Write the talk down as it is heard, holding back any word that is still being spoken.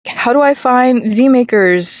how do I find zine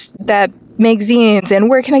makers that make zines,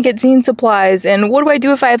 and where can I get zine supplies, and what do I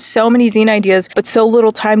do if I have so many zine ideas but so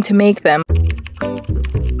little time to make them?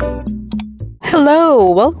 Hello,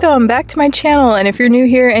 welcome back to my channel, and if you're new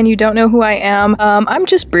here and you don't know who I am, I'm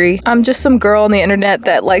just Brie. I'm just some girl on the internet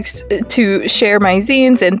that likes to share my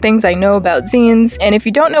zines and things I know about zines, and if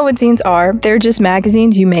you don't know what zines are, they're just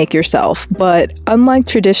magazines you make yourself, but unlike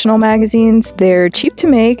traditional magazines, they're cheap to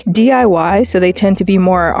make, DIY, so they tend to be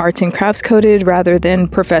more arts and crafts coded rather than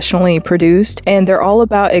professionally produced, and they're all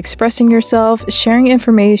about expressing yourself, sharing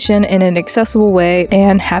information in an accessible way,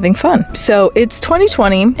 and having fun. So it's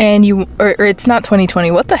 2020, and it's not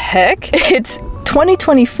 2020, what the heck? It's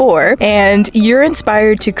 2024, and you're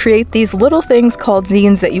inspired to create these little things called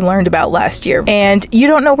zines that you learned about last year, and you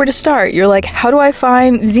don't know where to start. You're like, how do I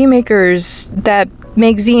find zine makers that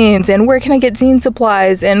make zines, and where can I get zine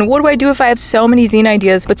supplies, and what do I do if I have so many zine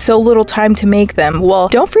ideas but so little time to make them? Well,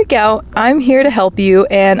 don't freak out. I'm here to help you,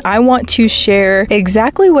 and I want to share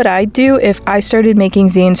exactly what I'd do if I started making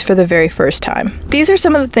zines for the very first time. These are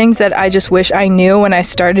some of the things that I just wish I knew when I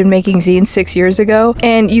started making zines 6 years ago,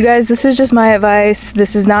 and you guys, this is just my advice.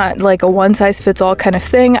 This is not like a one-size-fits-all kind of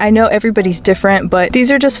thing. I know everybody's different, but these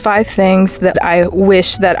are just 5 things that I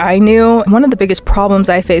wish that I knew. One of the biggest problems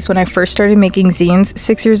I faced when I first started making zines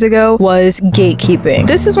 6 years ago was gatekeeping.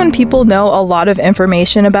 This is when people know a lot of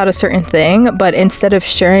information about a certain thing, but instead of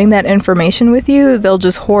sharing that information with you, they'll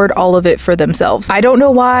just hoard all of it for themselves. I don't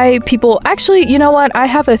know why people, actually, you know what? I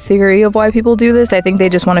have a theory of why people do this. I think they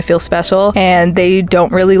just want to feel special, and they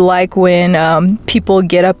don't really like when people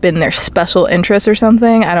get up in their special interests or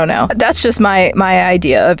something. I don't know. That's just my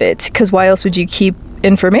idea of it, because why else would you keep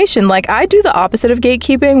information? Like, I do the opposite of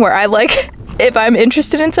gatekeeping, where I like, if I'm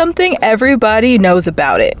interested in something, everybody knows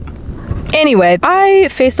about it. Anyway, I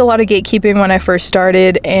faced a lot of gatekeeping when I first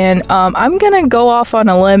started, and I'm gonna go off on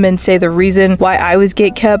a limb and say the reason why I was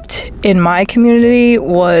gatekept in my community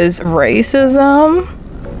was racism.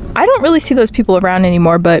 I don't really see those people around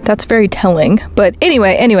anymore, but that's very telling. But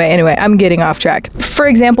anyway, I'm getting off track. For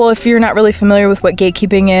example, if you're not really familiar with what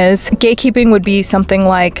gatekeeping is, gatekeeping would be something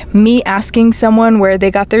like me asking someone where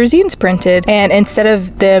they got their zines printed, and instead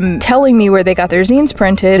of them telling me where they got their zines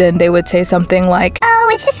printed, and they would say something like, "Oh,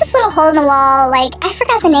 it's just this little hole in the wall, like, I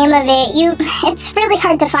forgot the name of it, it's really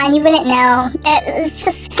hard to find, you wouldn't know. It's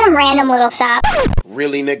just some random little shop."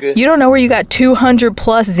 Really, nigga? You don't know where you got 200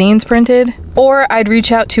 plus zines printed? Or I'd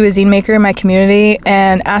reach out to a zine maker in my community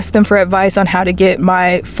and ask them for advice on how to get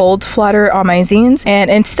my folds flatter on my zines. And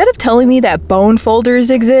instead of telling me that bone folders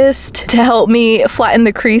exist to help me flatten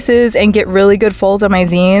the creases and get really good folds on my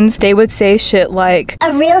zines, they would say shit like,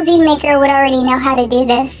 "A real zine maker would already know how to do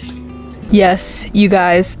this." Yes, you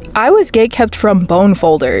guys, I was gatekept from bone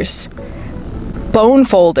folders. Bone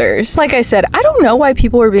folders. Like I said, I don't know why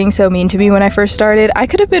people were being so mean to me when I first started. I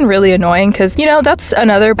could have been really annoying, because, you know, that's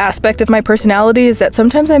another aspect of my personality, is that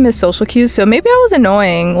sometimes I miss social cues, so maybe I was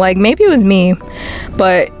annoying, like maybe it was me,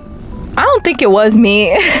 but I don't think it was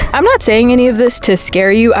me. I'm not saying any of this to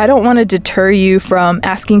scare you. I don't want to deter you from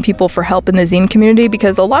asking people for help in the zine community,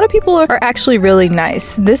 because a lot of people are actually really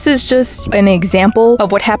nice. This is just an example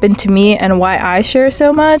of what happened to me and why I share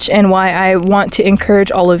so much, and why I want to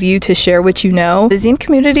encourage all of you to share what you know. The zine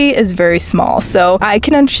community is very small, so I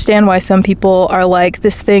can understand why some people are like,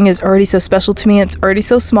 this thing is already so special to me, it's already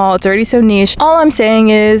so small, it's already so niche. All I'm saying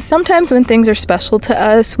is, sometimes when things are special to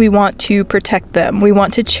us, we want to protect them, we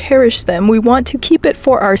want to cherish them, we want to keep it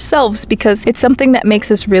for ourselves, because it's something that makes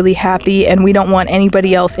us really happy, and we don't want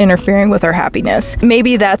anybody else interfering with our happiness.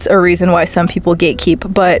 Maybe that's a reason why some people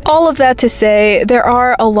gatekeep, but all of that to say, there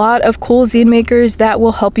are a lot of cool zine makers that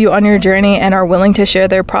will help you on your journey and are willing to share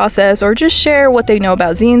their process or just share what they know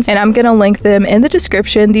about zines, and I'm gonna link them in the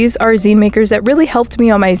description. These are zine makers that really helped me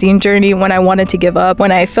on my zine journey when I wanted to give up,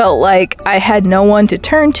 when I felt like I had no one to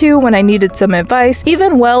turn to, when I needed some advice,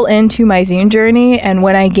 even well into my zine journey, and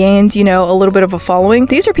when I gained, you know, a little bit of a following.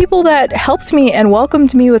 These are people that helped me and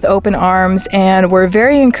welcomed me with open arms, and were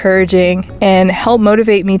very encouraging and helped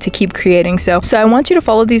motivate me to keep creating. So I want you to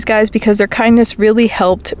follow these guys, because their kindness really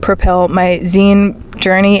helped propel my zine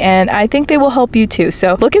journey, and I think they will help you too.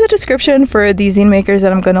 So look in the description for these zine makers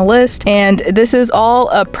that I'm going to list, and this is all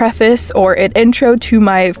a preface or an intro to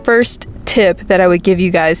my first tip that I would give you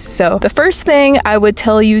guys. So the first thing I would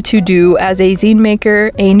tell you to do as a zine maker,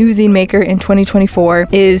 a new zine maker in 2024,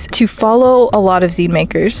 is to follow a lot of zine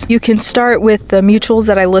makers. You can start with the mutuals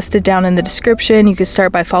that I listed down in the description. You can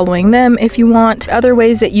start by following them if you want. Other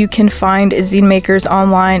ways that you can find zine makers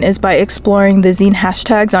online is by exploring the zine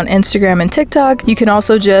hashtags on Instagram and TikTok. You can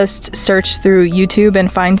also just search through YouTube and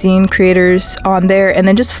find zine creators on there, and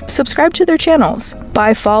then just subscribe to their channels.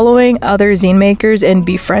 By following other zine makers and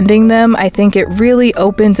befriending them, I think it really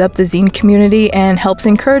opens up the zine community and helps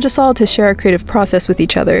encourage us all to share our creative process with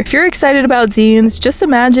each other. If you're excited about zines, just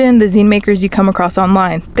imagine the zine makers you come across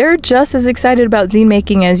online. They're just as excited about zine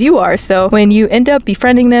making as you are, so when you end up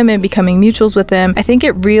befriending them and becoming mutuals with them, I think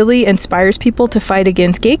it really inspires people to fight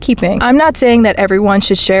against gatekeeping. I'm not saying that everyone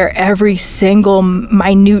should share every single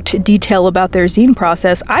minute detail about their zine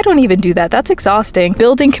process. I don't even do that. That's exhausting.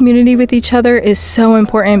 Building community with each other is so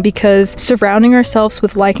important because surrounding ourselves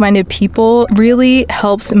with like-minded people really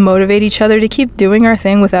helps motivate each other to keep doing our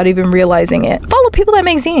thing without even realizing it. Follow people that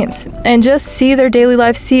make zines and just see their daily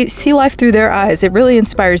life, see life through their eyes. It really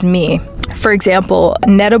inspires me. For example,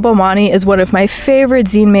 Neta Bomani is one of my favorite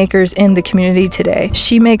zine makers in the community today.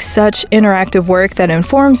 She makes such interactive work that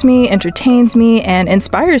informs me, entertains me, and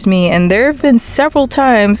inspires me, and there have been several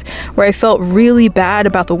times where I felt really bad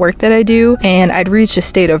about the work that I do, and I'd reach a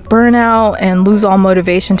state of burnout and lose all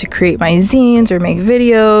motivation to create my zines or make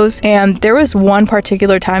videos. And there was one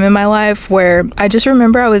particular time in my life where I just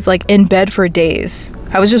remember I was like in bed for days.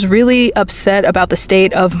 I was just really upset about the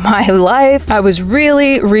state of my life. I was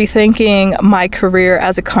really rethinking my career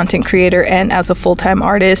as a content creator and as a full-time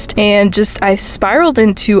artist, and I spiraled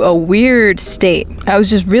into a weird state. I was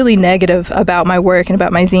just really negative about my work and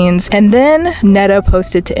about my zines. And then Neta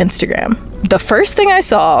posted to Instagram. The first thing I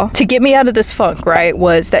saw to get me out of this funk, right,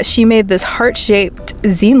 was that she made this heart-shaped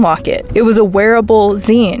zine locket. It was a wearable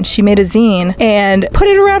zine. She made a zine and put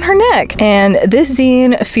it around her neck. And this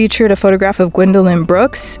zine featured a photograph of Gwendolyn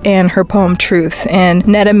Brooks and her poem Truth. And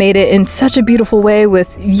Neta made it in such a beautiful way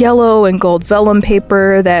with yellow and gold vellum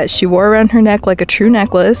paper that she wore around her neck like a true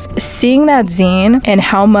necklace. Seeing that zine and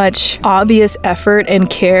how much obvious effort and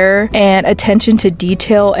care and attention to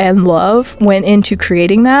detail and love went into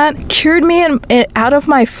creating that cured me out of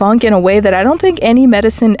my funk in a way that I don't think any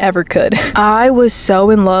medicine ever could. I was so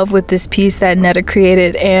in love with this piece that Neta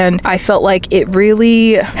created, and I felt like it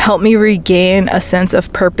really helped me regain a sense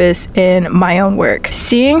of purpose in my own work.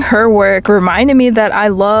 Seeing her work reminded me that I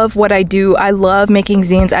love what I do. I love making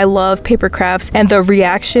zines. I love paper crafts, and the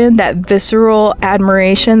reaction, that visceral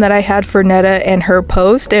admiration that I had for Neta and her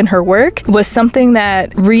post and her work was something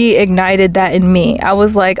that reignited that in me. I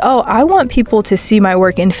was like, oh, I want people to see my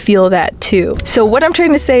work and feel that too. So what I'm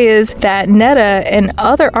trying to say is that Neta and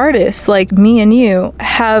other artists like me and you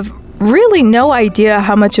have really no idea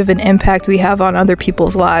how much of an impact we have on other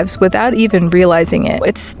people's lives without even realizing it.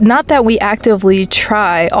 It's not that we actively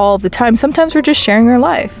try all the time. Sometimes we're just sharing our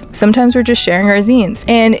life. Sometimes we're just sharing our zines.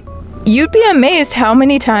 And you'd be amazed how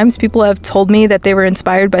many times people have told me that they were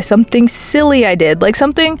inspired by something silly I did. Like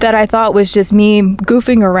something that I thought was just me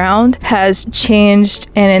goofing around has changed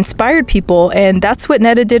and inspired people, and that's what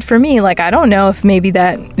Neta did for me. Like, I don't know if maybe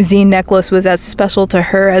that zine necklace was as special to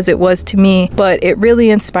her as it was to me, but it really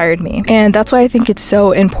inspired me. And that's why I think it's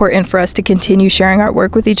so important for us to continue sharing our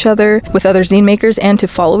work with each other, with other zine makers, and to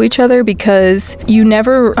follow each other, because you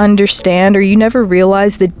never understand or you never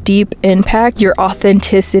realize the deep impact your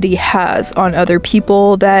authenticity has on other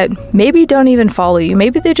people that maybe don't even follow you.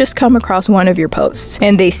 Maybe they just come across one of your posts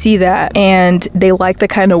and they see that and they like the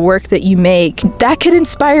kind of work that you make. That could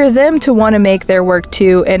inspire them to want to make their work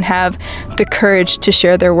too and have the courage to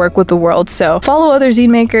share their work with the world. So follow other zine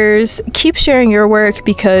makers, keep sharing your work,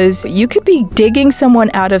 because you could be digging someone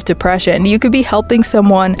out of depression. You could be helping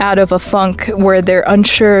someone out of a funk where they're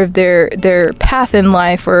unsure of their path in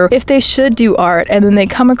life or if they should do art, and then they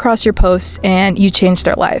come across your posts and you change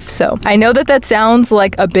their life. So I know that sounds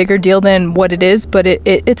like a bigger deal than what it is, but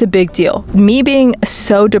it's a big deal. Me being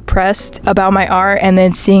so depressed about my art and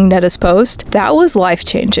then seeing Neta's post, that was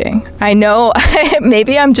life-changing. I know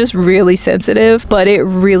maybe I'm just really sensitive, but it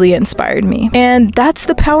really inspired me. And that's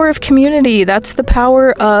the power of community. That's the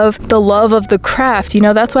power of the love of the craft. You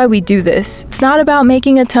know, that's why we do this. It's not about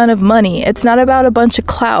making a ton of money. It's not about a bunch of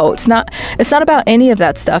clout. It's not about any of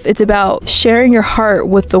that stuff. It's about sharing your heart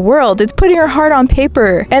with the world. It's putting your heart on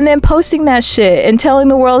paper and then posting that shit and telling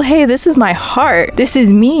the world, hey, this is my heart. This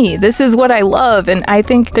is me. This is what I love. And I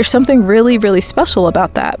think there's something really, really special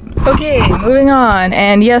about that. Okay, moving on.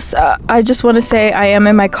 And yes, I just want to say I am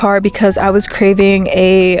in my car because I was craving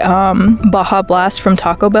a Baja Blast from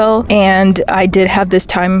Taco Bell, and I did have this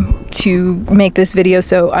time to make this video,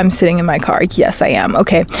 so I'm sitting in my car. Yes, I am.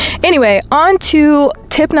 Okay. Anyway, on to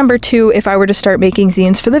tip number 2 if I were to start making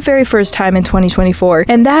zines for the very first time in 2024,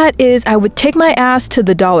 and that is I would take my ass to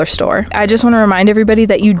the dollar store. I just want to remind everybody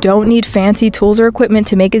that you don't need fancy tools or equipment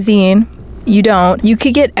to make a zine. You don't. You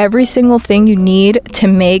could get every single thing you need to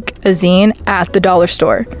make a zine at the dollar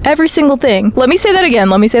store. Every single thing. Let me say that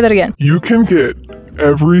again. You can get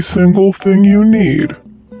every single thing you need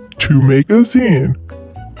to make a zine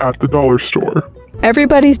at the dollar store.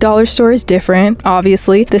 Everybody's dollar store is different,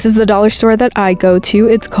 obviously. This is the dollar store that I go to.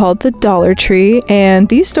 It's called the Dollar Tree, and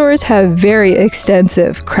these stores have very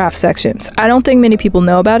extensive craft sections. I don't think many people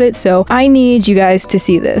know about it, so I need you guys to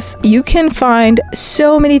see this. You can find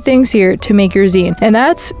so many things here to make your zine, and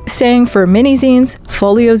that's saying for mini zines,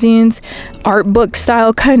 folio zines, art book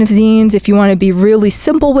style kind of zines. If you want to be really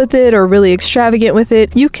simple with it or really extravagant with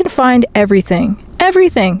it, you can find everything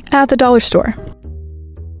at the dollar store.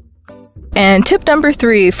 And tip number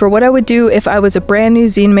 3 for what I would do if I was a brand new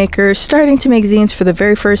zine maker starting to make zines for the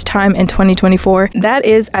very first time in 2024, that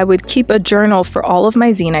is I would keep a journal for all of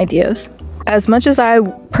my zine ideas. As much as I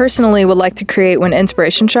personally would like to create when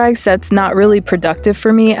inspiration strikes, that's not really productive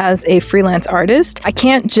for me as a freelance artist. I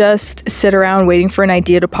can't just sit around waiting for an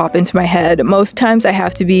idea to pop into my head. Most times I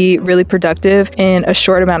have to be really productive in a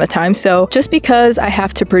short amount of time. So just because I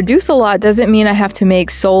have to produce a lot doesn't mean I have to make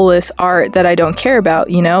soulless art that I don't care about,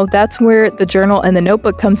 you know? That's where the journal and the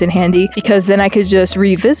notebook comes in handy, because then I could just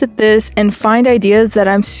revisit this and find ideas that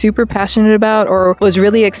I'm super passionate about or was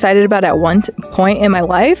really excited about at one point in my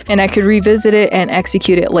life, and I could revisit it and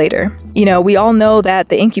execute it later. You know, we all know that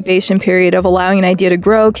the incubation period of allowing an idea to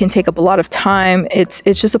grow can take up a lot of time. It's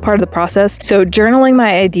just a part of the process. So journaling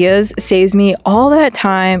my ideas saves me all that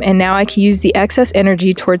time, and now I can use the excess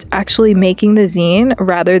energy towards actually making the zine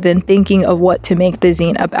rather than thinking of what to make the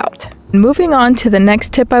zine about. Moving on to the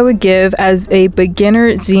next tip I would give as a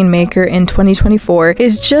beginner zine maker in 2024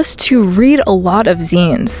 is just to read a lot of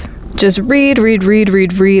zines. Just read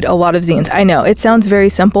a lot of zines. I know, it sounds very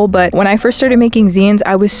simple, but when I first started making zines,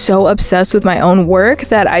 I was so obsessed with my own work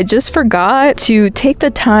that I just forgot to take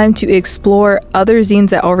the time to explore other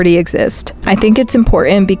zines that already exist. I think it's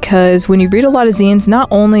important because when you read a lot of zines, not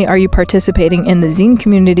only are you participating in the zine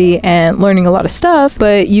community and learning a lot of stuff,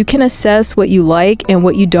 but you can assess what you like and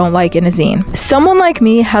what you don't like in a zine. Someone like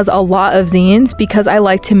me has a lot of zines because I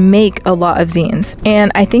like to make a lot of zines, and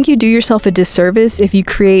I think you do yourself a disservice if you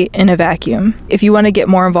create in a vacuum. If you want to get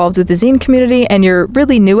more involved with the zine community and you're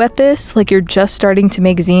really new at this, like you're just starting to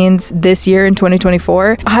make zines this year in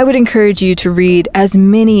 2024, I would encourage you to read as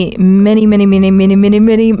many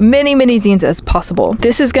zines as possible.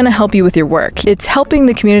 This is going to help you with your work. It's helping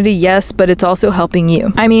the community, yes, but it's also helping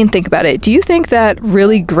you. I mean, think about it. Do you think that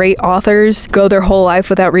really great authors go their whole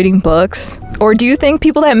life without reading books? Or do you think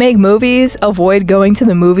people that make movies avoid going to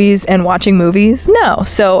the movies and watching movies? No.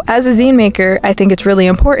 So as a zine maker, I think it's really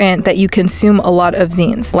important that you consume a lot of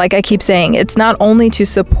zines. Like I keep saying, it's not only to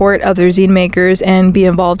support other zine makers and be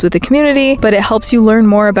involved with the community, but it helps you learn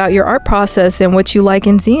more about your art process and what you like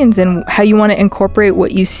in zines and how you want to incorporate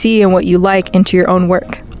what you see and what you like into your own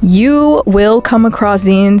work. You will come across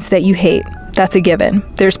zines that you hate. That's a given.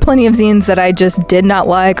 There's plenty of zines that I just did not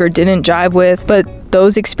like or didn't jive with, but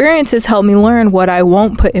those experiences help me learn what I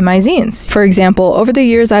won't put in my zines. For example, over the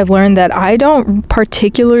years I've learned that I don't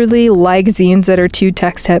particularly like zines that are too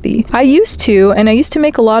text heavy. I used to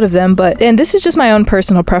make a lot of them, and this is just my own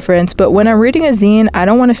personal preference, but when I'm reading a zine, I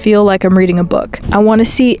don't want to feel like I'm reading a book. I want to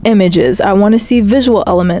see images, I want to see visual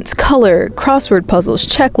elements, color, crossword puzzles,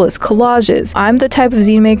 checklists, collages. I'm the type of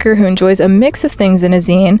zine maker who enjoys a mix of things in a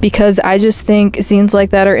zine because I just think zines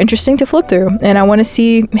like that are interesting to flip through, and I want to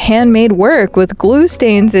see handmade work with glue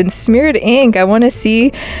stains and smeared ink. I want to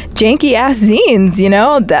see janky ass zines, you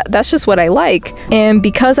know? That's just what I like. And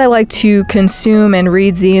because I like to consume and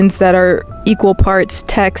read zines that are equal parts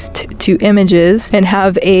text to images and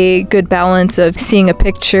have a good balance of seeing a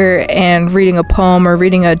picture and reading a poem or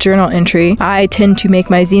reading a journal entry, I tend to make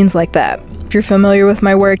my zines like that. If you're familiar with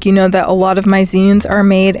my work, you know that a lot of my zines are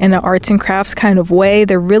made in an arts and crafts kind of way.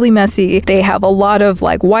 They're really messy. They have a lot of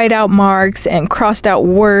like whiteout marks and crossed out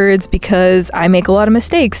words because I make a lot of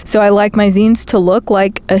mistakes. So I like my zines to look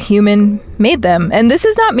like a human made them. And this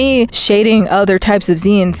is not me shading other types of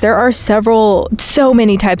zines. There are so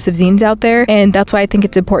many types of zines out there, and that's why I think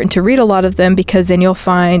it's important to read a lot of them, because then you'll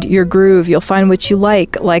find your groove, you'll find what you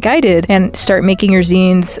like I did, and start making your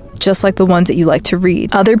zines just like the ones that you like to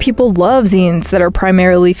read. Other people love zines that are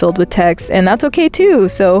primarily filled with text, and that's okay too.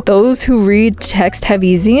 So those who read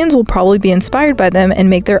text-heavy zines will probably be inspired by them and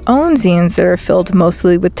make their own zines that are filled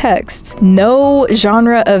mostly with text. No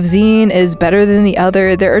genre of zine is better than the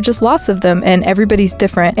other. There are just lots of them, and everybody's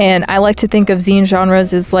different. And I like to think of zine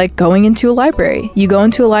genres as like going into a library. You go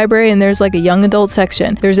into a library and there's like a young adult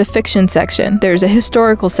section, there's a fiction section, there's a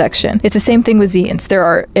historical section. It's the same thing with zines. There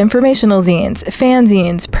are informational zines, fan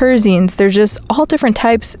zines, zines. They're just all different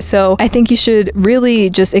types. So I think you should really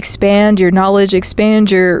just expand your knowledge,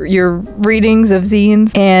 expand your readings of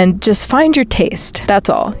zines, and just find your taste. That's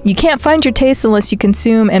all. You can't find your taste unless you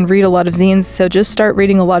consume and read a lot of zines. So just start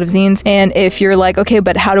reading a lot of zines. And if you're like, okay,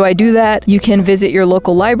 but how do I do that? You can visit your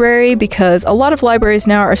local library, because a lot of libraries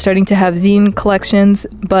now are starting to have zine collections.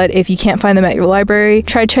 But if you can't find them at your library,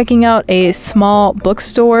 try checking out a small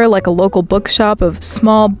bookstore, like a local bookshop, a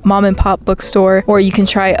small mom and pop bookstore, or you can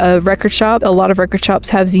try a record shop. A lot of record shops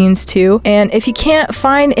have zines too. And if you can't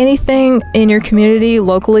find anything in your community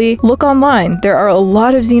locally, look online. There are a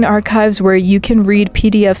lot of zine archives where you can read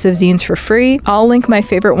PDFs of zines for free. I'll link my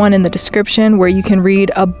favorite one in the description, where you can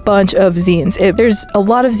read a bunch of zines. There's a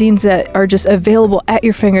lot of zines that are just available at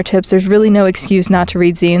your fingertips. There's really no excuse not to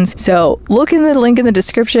read zines. So look in the link in the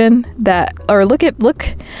description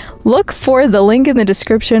look for the link in the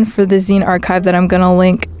description for the zine archive that I'm gonna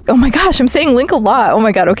link. Oh my gosh, I'm saying link a lot. Oh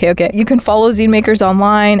my god, okay. You can follow zine makers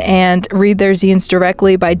online and read their zines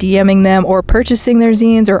directly by DMing them, or purchasing their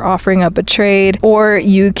zines, or offering up a trade, or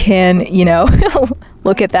you can,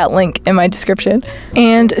 look at that link in my description.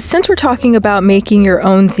 And since we're talking about making your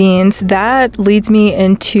own zines, that leads me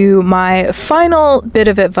into my final bit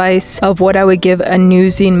of advice of what I would give a new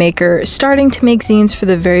zine maker starting to make zines for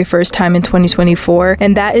the very first time in 2024,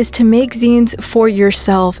 and that is to make zines for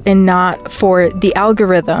yourself and not for the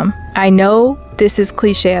algorithm. I know this is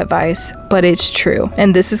cliche advice, but it's true.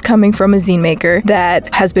 And this is coming from a zine maker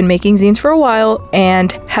that has been making zines for a while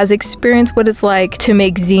and has experienced what it's like to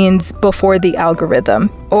make zines before the algorithm.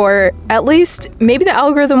 Or at least maybe the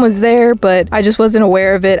algorithm was there, but I just wasn't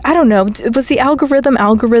aware of it. I don't know. Was the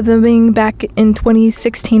algorithming back in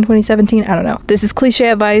 2016, 2017? I don't know. This is cliche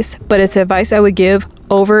advice, but it's advice I would give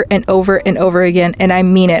over and over and over again. And I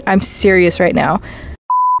mean it. I'm serious right now.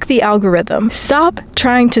 The algorithm. Stop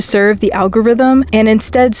trying to serve the algorithm and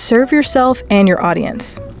instead serve yourself and your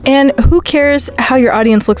audience. And who cares how your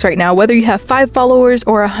audience looks right now, whether you have 5 followers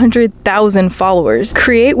or 100,000 followers.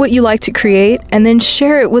 Create what you like to create and then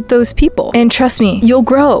share it with those people. And trust me, you'll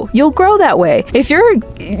grow. You'll grow that way. If you're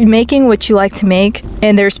making what you like to make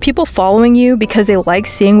and there's people following you because they like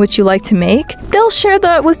seeing what you like to make, they'll share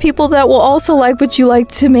that with people that will also like what you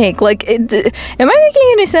like to make. Like, am I making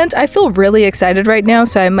any sense? I feel really excited right now,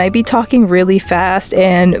 so I might be talking really fast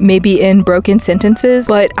and maybe in broken sentences,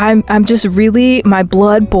 but I'm just really, my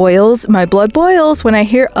blood boils when I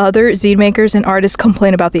hear other zine makers and artists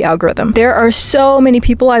complain about the algorithm. There are so many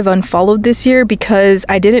people I've unfollowed this year because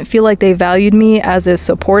I didn't feel like they valued me as a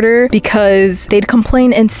supporter, because they'd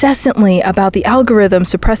complain incessantly about the algorithm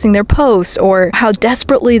suppressing their posts, or how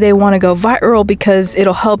desperately they want to go viral because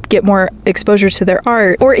it'll help get more exposure to their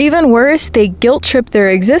art. Or even worse, they guilt trip their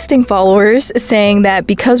existing followers, saying that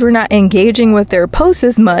because we're not engaging with their posts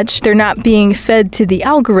as much, they're not being fed to the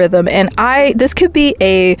algorithm. And this could be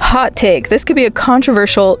a hot take. This could be a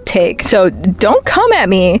controversial take. So don't come at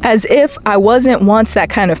me as if I wasn't once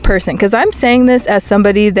that kind of person, because I'm saying this as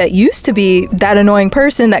somebody that used to be that annoying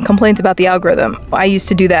person that complains about the algorithm. I used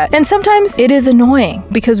to do that. And sometimes it is annoying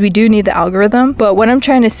because we do need the algorithm. But what I'm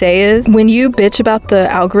trying to say is, when you bitch about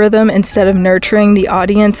the algorithm instead of nurturing the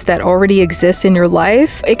audience that already exists in your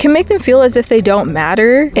life, it can make them feel as if they don't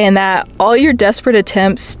matter, and that all your desperate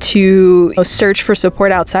attempts to search for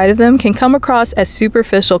support outside of them can come across as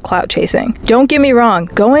superficial clout chasing. Don't get me wrong,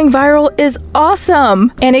 going viral is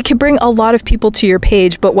awesome and it can bring a lot of people to your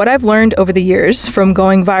page, but what I've learned over the years from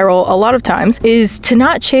going viral a lot of times is to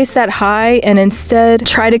not chase that high and instead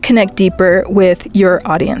try to connect deeper with your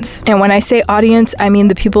audience. And when I say audience, I mean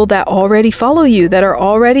the people that already follow you, that are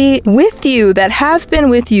already with you, that have been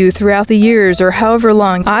with you throughout the years or however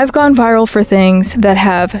long. I've gone viral for things that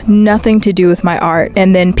have nothing to do with my art,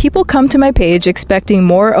 and then people come to my page expecting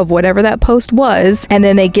more of whatever that post was, and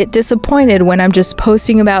then they get disappointed when I'm just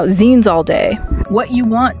posting about zines all day. What you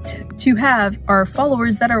want to have are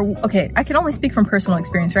followers that are, okay, I can only speak from personal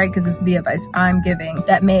experience, right? Because this is the advice I'm giving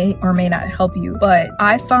that may or may not help you. But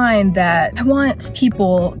I find that I want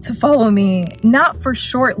people to follow me not for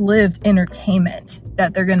short-lived entertainment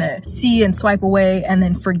that they're gonna see and swipe away and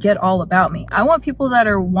then forget all about me. I want people that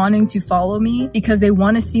are wanting to follow me because they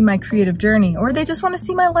want to see my creative journey, or they just want to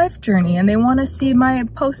see my life journey, and they want to see my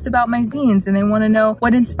posts about my zines, and they want to know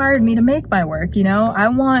what inspired me to make my work, you know? I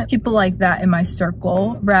want people like that in my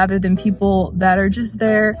circle rather than people that are just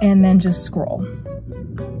there and then just scroll.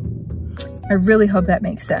 I really hope that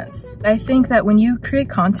makes sense. I think that when you create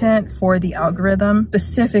content for the algorithm,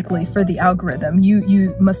 specifically for the algorithm,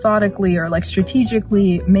 you methodically or like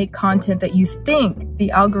strategically make content that you think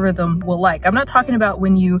the algorithm will like. I'm not talking about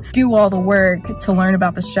when you do all the work to learn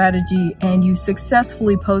about the strategy and you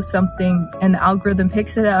successfully post something and the algorithm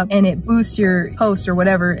picks it up and it boosts your post or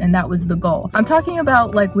whatever, and that was the goal. I'm talking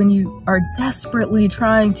about like when you are desperately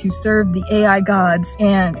trying to serve the AI gods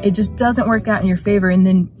and it just doesn't work out in your favor, and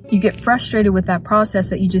then you get frustrated with that process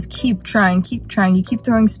that you just keep trying, you keep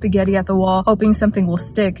throwing spaghetti at the wall, hoping something will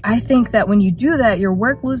stick. I think that when you do that, your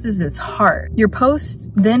work loses its heart. Your posts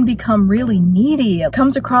then become really needy. It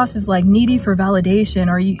comes across as like needy for validation,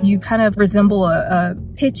 or you kind of resemble a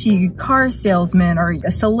pitchy car salesman or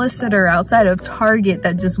a solicitor outside of Target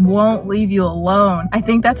that just won't leave you alone. I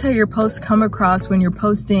think that's how your posts come across when you're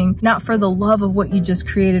posting, not for the love of what you just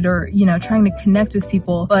created or, you know, trying to connect with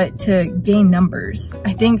people, but to gain numbers.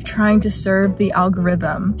 I think trying to serve the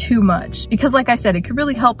algorithm too much, because like I said, it could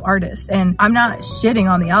really help artists, and I'm not shitting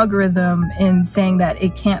on the algorithm and saying that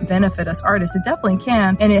it can't benefit us artists. It definitely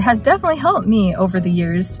can, and it has definitely helped me over the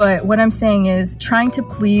years. But what I'm saying is trying to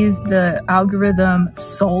please the algorithm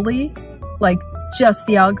solely, like just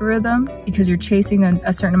the algorithm, because you're chasing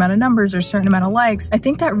a certain amount of numbers or a certain amount of likes, I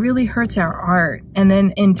think that really hurts our art. And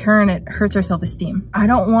then in turn, it hurts our self-esteem. I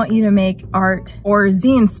don't want you to make art or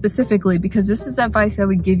zines specifically, because this is advice I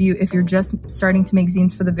would give you if you're just starting to make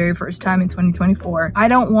zines for the very first time in 2024. I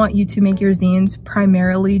don't want you to make your zines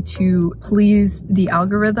primarily to please the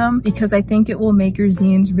algorithm, because I think it will make your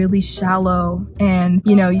zines really shallow, and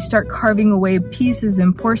you know, you start carving away pieces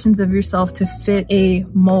and portions of yourself to fit a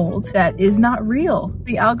mold that is not real.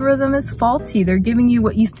 The algorithm is faulty. They're giving you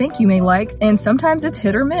what you think you may like, and sometimes it's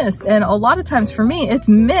hit or miss. And a lot of times for me, it's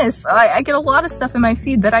miss. I get a lot of stuff in my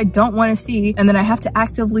feed that I don't want to see, and then I have to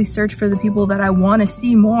actively search for the people that I want to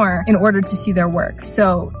see more in order to see their work.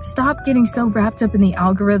 So stop getting so wrapped up in the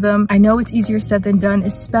algorithm. I know it's easier said than done,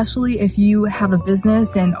 especially if you have a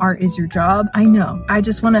business and art is your job. I know. I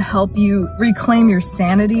just want to help you reclaim your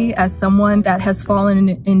sanity as someone that has fallen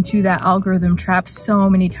into that algorithm trap so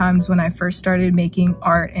many times when I first started making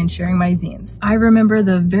art and sharing my zines. I remember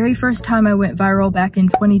the very first time I went viral back in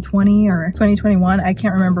 2020 or 2021, I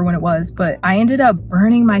can't remember when it was, but I ended up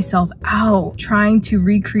burning myself out trying to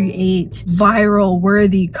recreate viral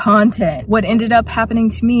worthy content. What ended up happening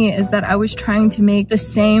to me is that I was trying to make the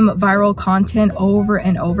same viral content over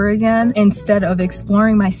and over again instead of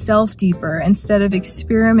exploring myself deeper, instead of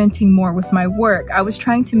experimenting more with my work. I was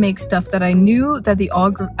trying to make stuff that I knew that the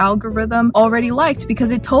algorithm already liked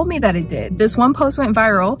because it told me that it did. This one post went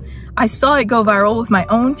viral. I saw it go viral with my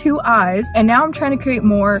own 2 eyes, and now I'm trying to create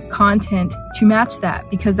more content to match that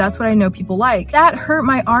because that's what I know people like. That hurt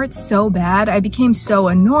my art so bad. I became so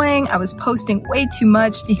annoying. I was posting way too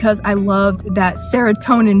much because I loved that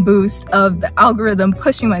serotonin boost of the algorithm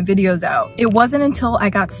pushing my videos out. It wasn't until I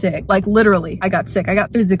got sick, like literally I got sick. I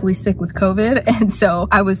got physically sick with COVID, and so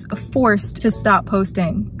I was forced to stop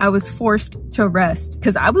posting. I was forced to rest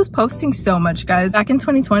because I was posting so much, guys. Back in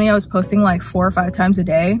 2020, I was posting like 4 or 5 times a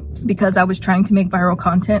day because I was trying to make viral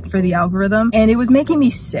content for the algorithm, and it was making me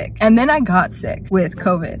sick. And then I got sick with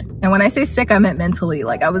COVID. And when I say sick, I meant mentally.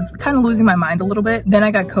 Like I was kind of losing my mind a little bit. Then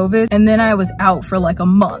I got COVID, and then I was out for like a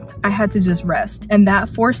month. I had to just rest. And that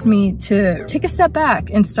forced me to take a step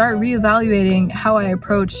back and start reevaluating how I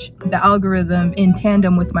approach the algorithm in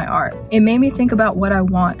tandem with my art. It made me think about what I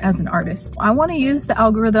want as an artist. I want to use the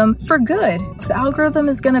algorithm for good. If the algorithm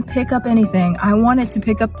is going to pick up anything, I want it to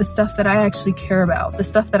pick up the stuff that I actually care about, the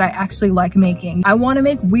stuff that I actually like making. I want to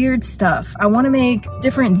make weird stuff. I want to make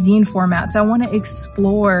different zine formats. I want to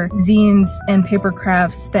explore zines and paper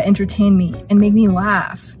crafts that entertain me and make me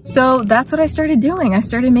laugh. So that's what I started doing. I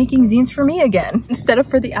started making zines for me again instead of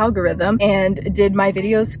for the algorithm. And did my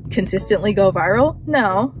videos consistently go viral?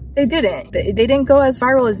 No. they didn't. They didn't go as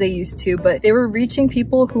viral as they used to, but they were reaching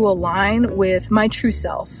people who align with my true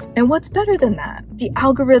self. And what's better than that? The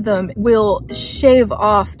algorithm will shave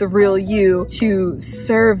off the real you to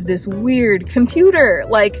serve this weird computer.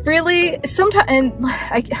 Like, really? Sometimes, and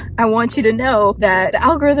I want you to know that the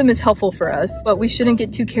algorithm is helpful for us, but we shouldn't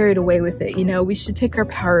get too carried away with it. You know, we should take our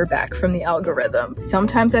power back from the algorithm.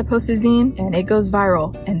 Sometimes I post a zine and it goes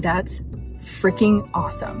viral, and that's freaking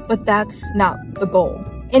awesome. But that's not the goal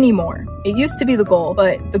anymore. It used to be the goal,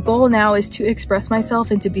 but the goal now is to express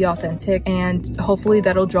myself and to be authentic, and hopefully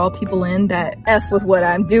that'll draw people in that F with what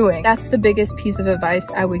I'm doing. That's the biggest piece of advice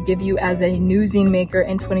I would give you as a new zine maker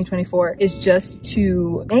in 2024, is just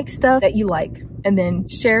to make stuff that you like and then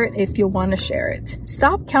share it if you want to share it.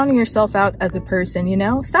 Stop counting yourself out as a person, you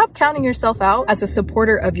know? Stop counting yourself out as a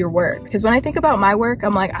supporter of your work. Because when I think about my work,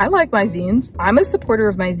 I'm like, I like my zines. I'm a supporter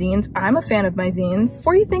of my zines. I'm a fan of my zines.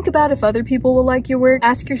 Before you think about if other people will like your work,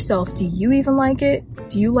 ask yourself, do you even like it?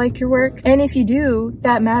 Do you like your work? And if you do,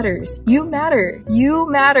 that matters. You matter. You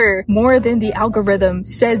matter more than the algorithm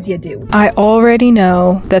says you do. I already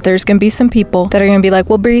know that there's gonna be some people that are gonna be like,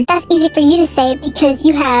 well, Brie, That's easy for you to say because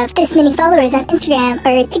you have this many followers on Instagram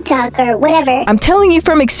or TikTok or whatever. I'm telling you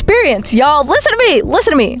from experience, y'all. Listen to me.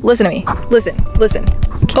 Listen to me. Listen to me. Listen.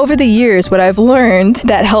 Over the years, what I've learned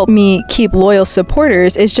that helped me keep loyal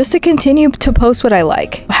supporters is just to continue to post what I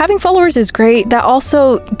like. Having followers is great. That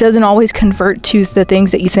also doesn't always convert to the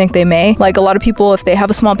things that you think they may. Like, a lot of people, if they have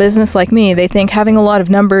a small business like me, they think having a lot of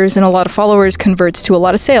numbers and a lot of followers converts to a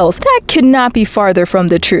lot of sales. That could not be farther from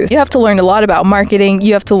the truth. You have to learn a lot about marketing.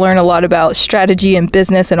 You have to learn a lot about strategy and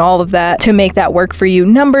business and all of that to make that work for you.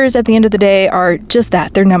 Numbers at the end of the day are just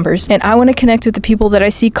that. They're numbers. And I want to connect with the people that I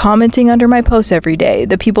see commenting under my posts every day,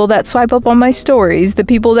 the people that swipe up on my stories, the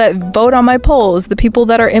people that vote on my polls, the people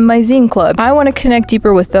that are in my zine club. I want to connect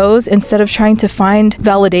deeper with those instead of trying to find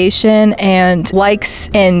validation and likes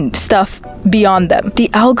and stuff beyond them. The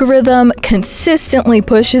algorithm consistently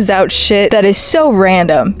pushes out shit that is so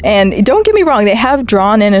random. And don't get me wrong, they have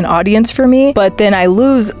drawn in an audience for me, but then I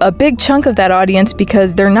lose a big chunk of that audience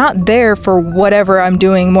because they're not there for whatever I'm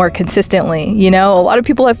doing more consistently. You know, a lot of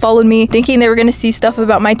people have followed me thinking they were going to see stuff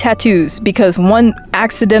about my tattoos because one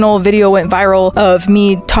accidental video went viral of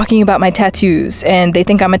me talking about my tattoos, and they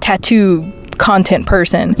think I'm a tattoo content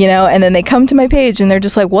person, you know, and then they come to my page and they're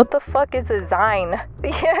just like, what the fuck is a Zine?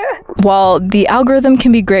 While the algorithm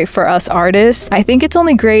can be great for us artists, I think it's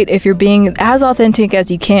only great if you're being as authentic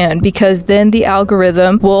as you can, because then the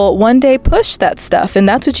algorithm will one day push that stuff, and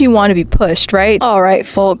that's what you want to be pushed, right? All right,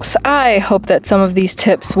 folks, I hope that some of these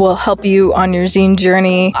tips will help you on your zine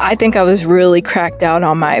journey. I think I was really cracked out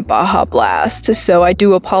on my Baja Blast, so I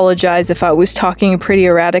do apologize if I was talking pretty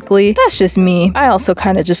erratically. That's just me. I also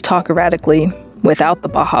kind of just talk erratically without the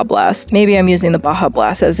Baja Blast. Maybe I'm using the Baja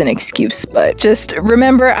Blast as an excuse, but just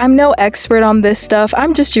remember, I'm no expert on this stuff.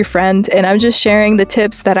 I'm just your friend, and I'm just sharing the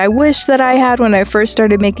tips that I wish that I had when I first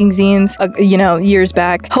started making zines, you know, years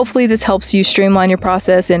back. Hopefully this helps you streamline your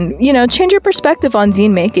process and, you know, change your perspective on zine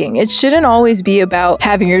making. It shouldn't always be about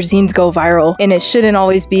having your zines go viral, and it shouldn't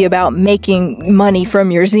always be about making money from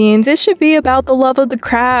your zines. It should be about the love of the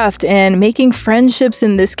craft and making friendships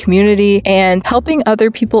in this community and helping other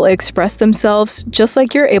people express themselves just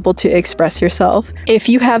like you're able to express yourself. If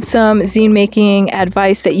you have some zine making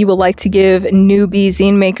advice that you would like to give newbie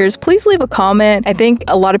zine makers, please leave a comment. I think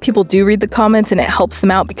a lot of people do read the comments and it helps them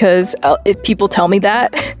out because if people tell me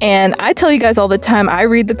that, and I tell you guys all the time, I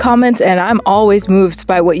read the comments and I'm always moved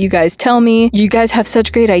by what you guys tell me. You guys have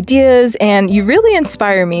such great ideas and you really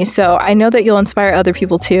inspire me, so I know that you'll inspire other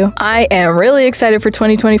people too. I am really excited for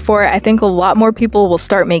 2024. I think a lot more people will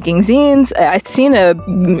start making zines. I've seen a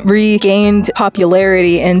regained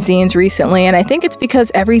popularity in zines recently, and I think it's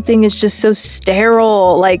because everything is just so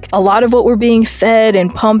sterile. Like, a lot of what we're being fed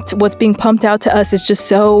and pumped, what's being pumped out to us is just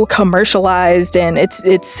so commercialized, and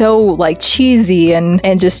it's so like cheesy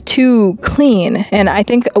and just too clean. And I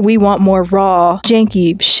think we want more raw,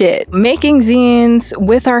 janky shit. Making zines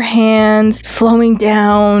with our hands, slowing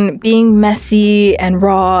down, being messy and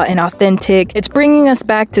raw and authentic, it's bringing us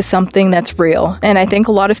back to something that's real. And I think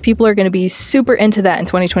a lot of people are going to be super into that in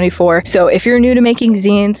 2024. So if you're new to making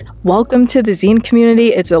zines, welcome to the zine community.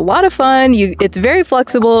 It's a lot of fun. It's very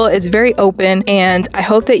flexible, it's very open, and I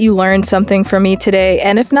hope that you learned something from me today.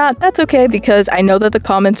 And if not, that's okay, because I know that the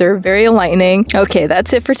comments are very enlightening. Okay,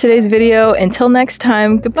 that's it for today's video. Until next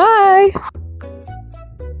time, goodbye.